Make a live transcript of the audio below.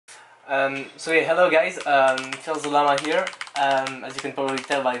So yeah, hello guys, filsdelama here, as you can probably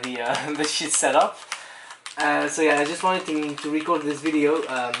tell by the, the shit setup. So yeah, I just wanted to record this video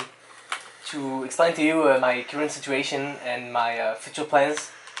to explain to you my current situation and my future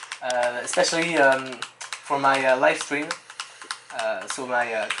plans, especially for my live stream, so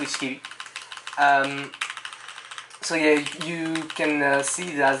my Twitch TV. So yeah, you can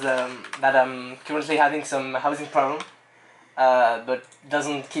see that, that I'm currently having some housing problem. But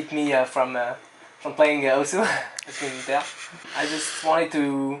doesn't keep me from playing Osu, as you can tell. I just wanted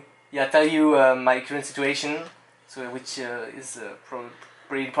to tell you my current situation, so which is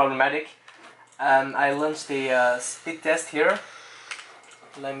pretty problematic. I launched a speed test here.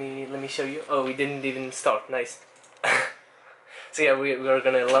 Let me show you. Oh, we didn't even start. Nice. So yeah, we're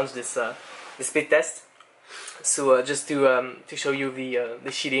gonna launch this the speed test. So just to show you the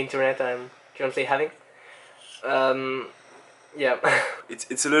shitty internet I'm currently having. Yeah.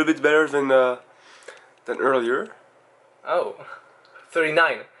 It's a little bit better than earlier. Oh,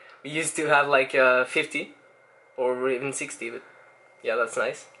 39. We used to have like 50 or even 60, but yeah, that's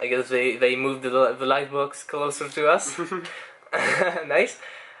nice. I guess they moved the light box closer to us. Nice.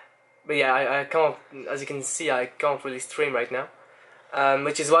 But yeah, I can't, as you can see, I can't really stream right now,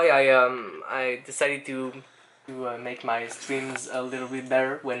 which is why I decided to make my streams a little bit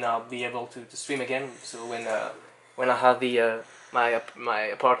better when I'll be able to stream again. So when I have the my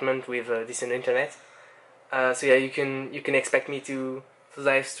apartment with decent internet. So yeah, you can expect me to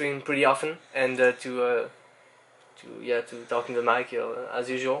live stream pretty often and to talk in the mic as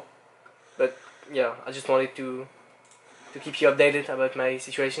usual. But yeah, I just wanted to keep you updated about my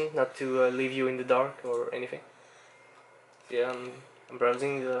situation, not to leave you in the dark or anything. So yeah, I'm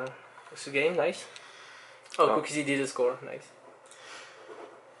browsing the game. Nice. Oh, Cookies did a score. Nice.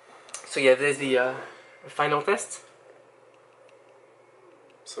 So yeah, there's the final test.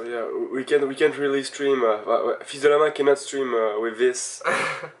 So yeah, we can't really stream. filsdelama cannot stream with this,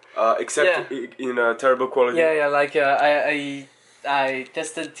 except in terrible quality. Yeah, like I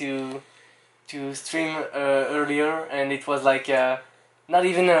tested to stream earlier, and it was like not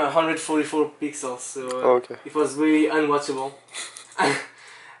even 144 pixels, so okay. It was really unwatchable.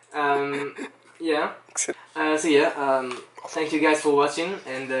 Yeah. So yeah, thank you guys for watching,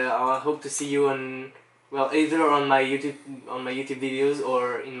 and I hope to see you on. Well, either on my YouTube videos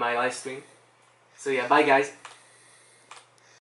or in my live stream. So yeah, bye guys.